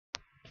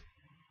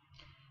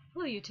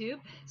Hello YouTube.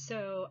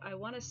 So I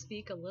want to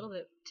speak a little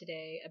bit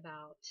today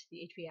about the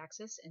HPA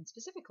axis and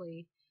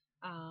specifically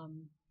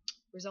um,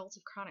 results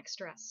of chronic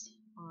stress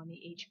on the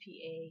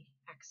HPA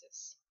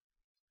axis.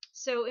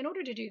 So in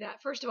order to do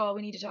that, first of all,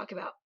 we need to talk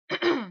about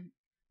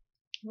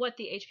what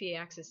the HPA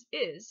axis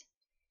is.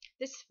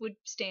 This would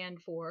stand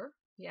for,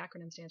 the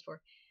acronym stands for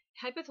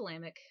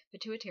hypothalamic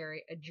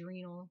pituitary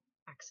adrenal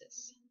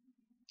axis.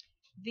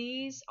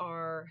 These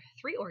are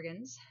three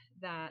organs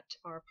that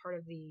are part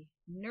of the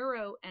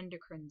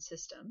neuroendocrine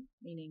system,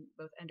 meaning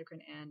both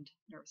endocrine and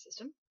nervous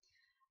system,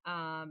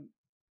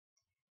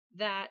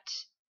 that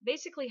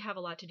basically have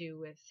a lot to do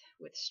with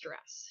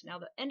stress. Now,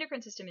 the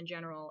endocrine system in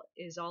general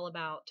is all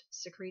about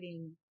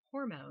secreting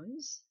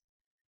hormones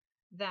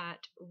that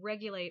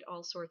regulate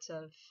all sorts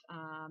of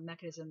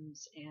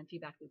mechanisms and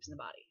feedback loops in the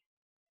body.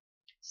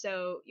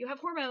 So you have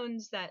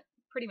hormones that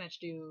pretty much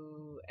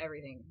do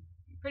everything,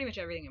 pretty much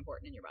everything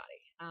important in your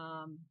body,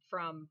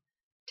 from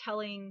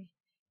telling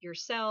your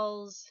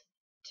cells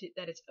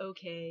that it's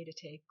okay to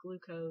take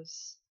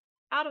glucose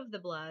out of the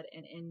blood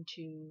and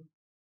into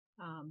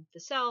the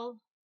cell,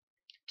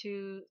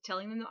 to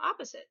telling them the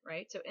opposite,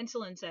 right? So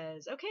insulin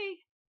says, okay,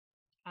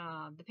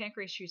 the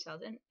pancreas shoots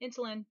out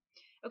insulin.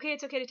 Okay,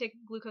 it's okay to take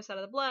glucose out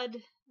of the blood.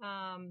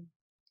 And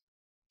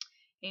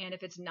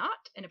if it's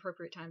not an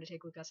appropriate time to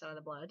take glucose out of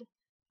the blood,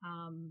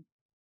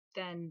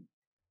 then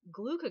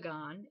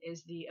glucagon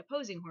is the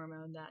opposing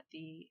hormone that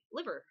the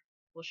liver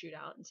will shoot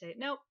out and say,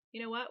 nope, you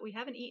know what, we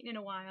haven't eaten in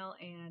a while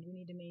and we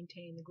need to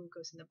maintain the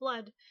glucose in the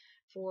blood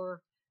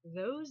for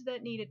those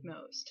that need it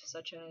most,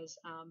 such as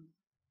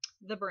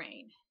the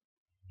brain.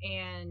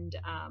 And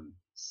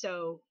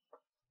so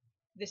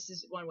this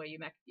is one way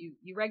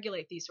you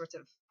regulate these sorts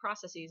of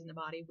processes in the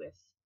body with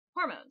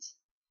hormones.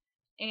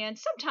 And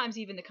sometimes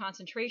even the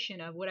concentration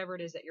of whatever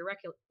it is that you're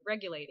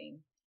regulating,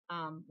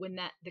 when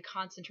the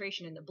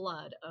concentration in the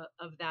blood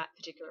of that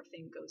particular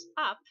thing goes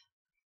up,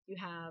 you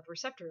have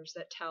receptors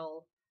that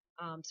tell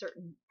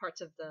certain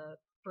parts of the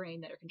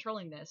brain that are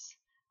controlling this,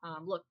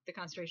 look, the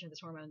concentration of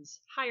this hormone's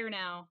higher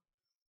now,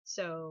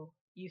 so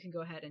you can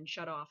go ahead and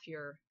shut off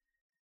your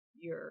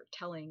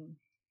telling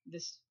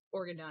this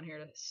organ down here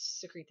to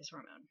secrete this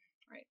hormone,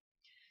 right?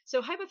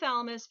 So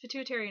hypothalamus,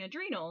 pituitary, and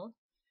adrenal,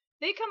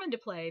 they come into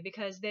play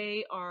because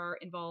they are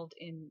involved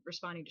in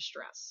responding to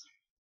stress.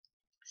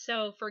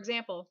 So, for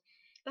example,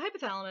 the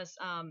hypothalamus,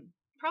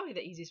 probably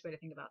the easiest way to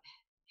think about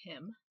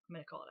him, I'm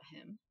going to call it a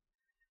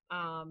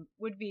him,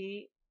 would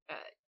be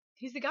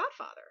he's the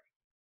godfather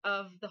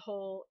of the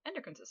whole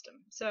endocrine system.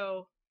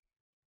 So,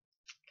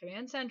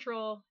 Command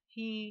Central,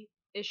 he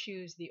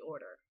issues the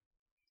order.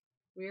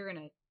 We're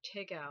going to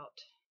take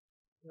out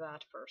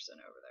that person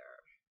over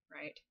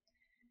there, right?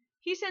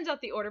 He sends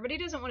out the order, but he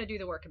doesn't want to do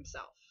the work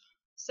himself.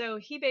 So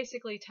he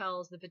basically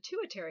tells the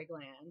pituitary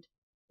gland,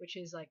 which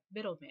is like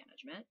middle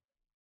management,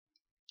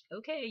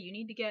 okay, you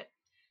need to get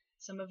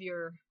some of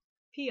your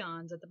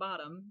peons at the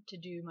bottom to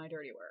do my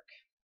dirty work.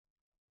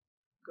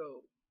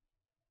 Go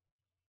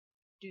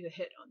do the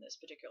hit on this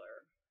particular,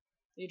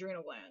 the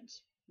adrenal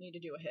glands need to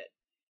do a hit,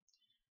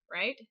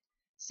 right?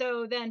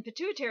 So then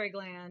pituitary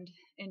gland,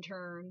 in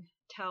turn,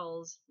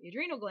 tells the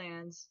adrenal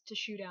glands to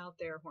shoot out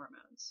their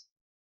hormones.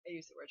 I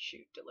use the word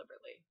shoot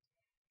deliberately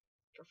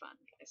for fun,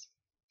 guys.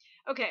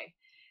 Okay,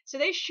 so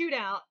they shoot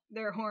out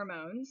their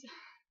hormones,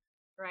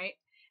 right?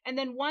 And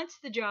then once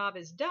the job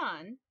is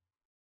done,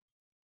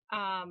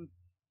 again,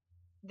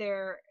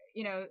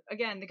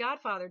 the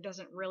godfather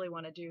doesn't really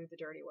want to do the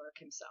dirty work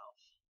himself.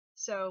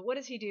 So what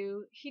does he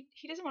do?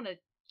 He doesn't want to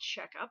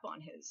check up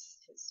on his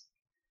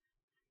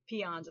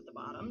peons at the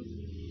bottom.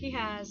 He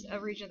has a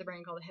region of the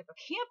brain called the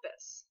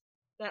hippocampus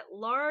that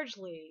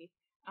largely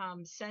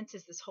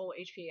senses this whole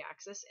HPA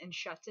axis and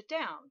shuts it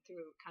down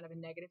through kind of a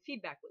negative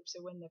feedback loop.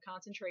 So when the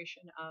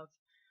concentration of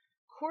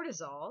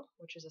cortisol,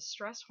 which is a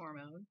stress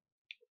hormone,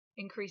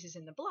 increases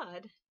in the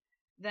blood,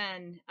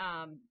 then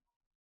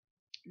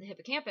the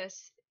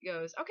hippocampus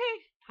goes,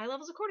 okay, high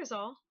levels of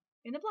cortisol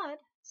in the blood,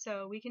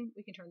 so we can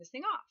turn this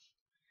thing off.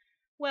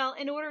 Well,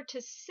 in order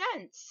to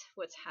sense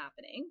what's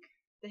happening,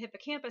 the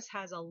hippocampus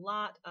has a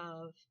lot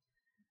of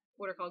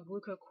what are called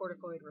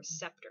glucocorticoid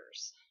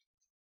receptors,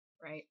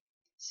 right?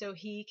 So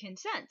he can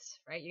sense,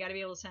 right? You got to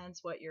be able to sense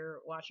what you're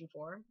watching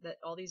for, that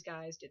all these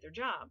guys did their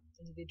job.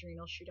 Did the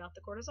adrenals shoot out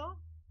the cortisol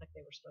like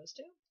they were supposed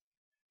to?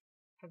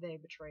 Have they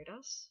betrayed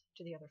us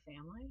to the other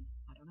family?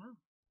 I don't know,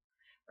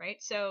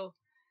 right? So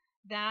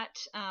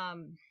that's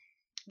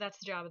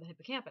the job of the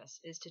hippocampus,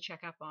 is to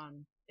check up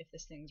on if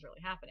this thing's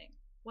really happening.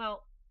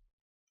 Well,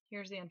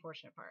 here's the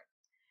unfortunate part.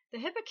 The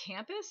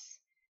hippocampus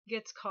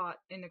gets caught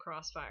in the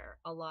crossfire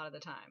a lot of the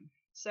time.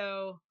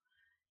 So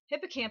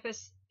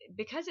hippocampus,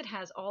 because it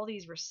has all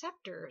these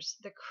receptors,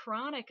 the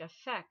chronic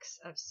effects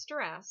of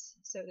stress,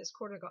 so this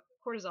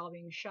cortisol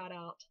being shot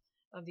out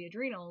of the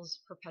adrenals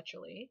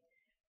perpetually,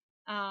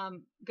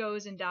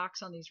 goes and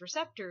docks on these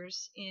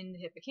receptors in the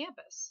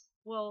hippocampus.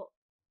 Well,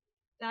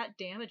 that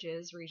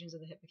damages regions of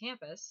the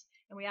hippocampus,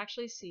 and we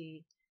actually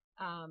see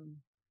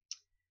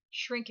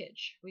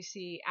shrinkage. We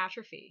see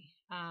atrophy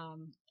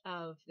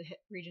of the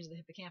regions of the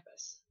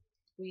hippocampus.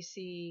 we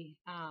see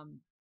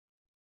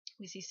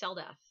cell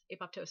death,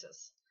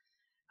 apoptosis,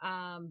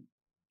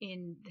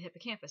 in the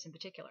hippocampus in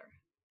particular,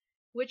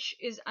 which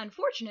is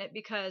unfortunate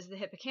because the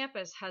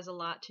hippocampus has a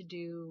lot to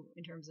do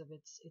in terms of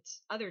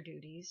its other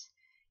duties.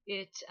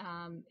 It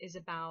is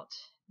about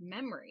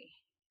memory,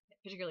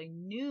 particularly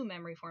new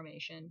memory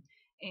formation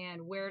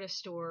and where to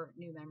store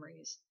new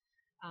memories.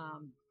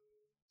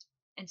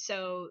 And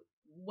so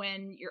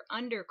when you're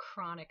under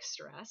chronic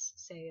stress,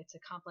 say it's a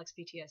complex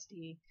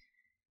PTSD,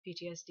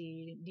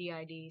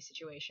 DID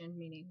situation,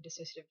 meaning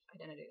dissociative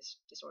identity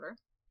disorder,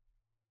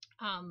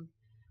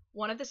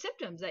 one of the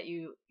symptoms that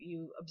you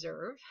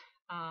observe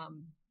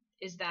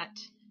is that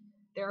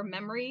there are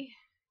memory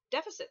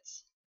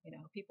deficits.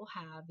 People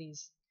have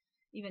these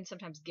even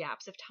sometimes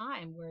gaps of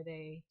time where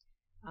they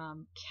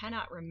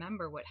cannot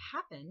remember what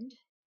happened,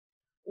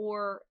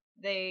 or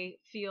they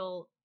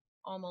feel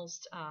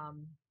almost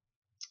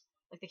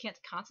like they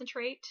can't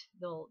concentrate.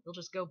 They'll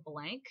just go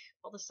blank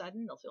all of a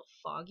sudden. They'll feel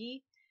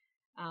foggy.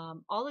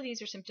 All of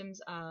these are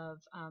symptoms of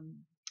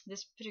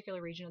this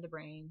particular region of the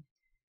brain,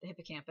 the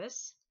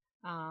hippocampus,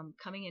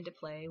 coming into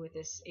play with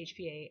this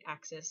HPA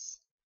axis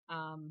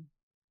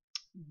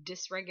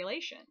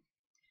dysregulation.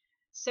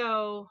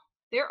 So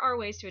there are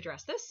ways to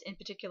address this, in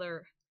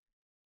particular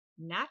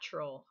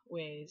natural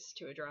ways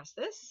to address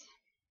this.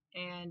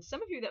 And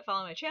some of you that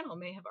follow my channel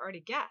may have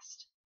already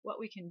guessed what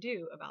we can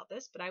do about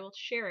this, but I will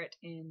share it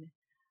in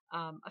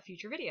a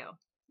future video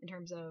in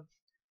terms of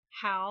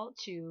how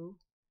to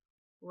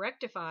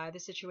rectify the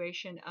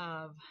situation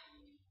of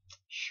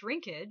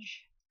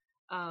shrinkage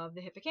of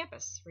the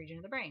hippocampus region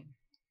of the brain,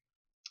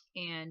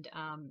 and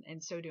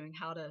so doing,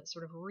 how to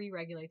sort of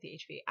re-regulate the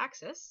HPA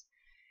axis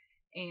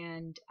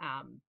and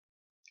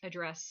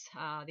address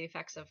the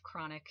effects of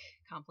chronic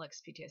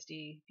complex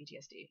PTSD,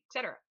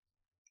 etc.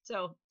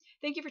 So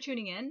thank you for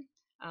tuning in.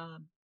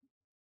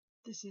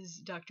 This is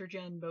Dr.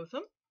 Jen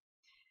Botham,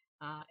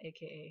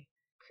 aka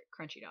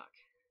Crunchie Doc.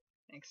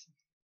 Thanks.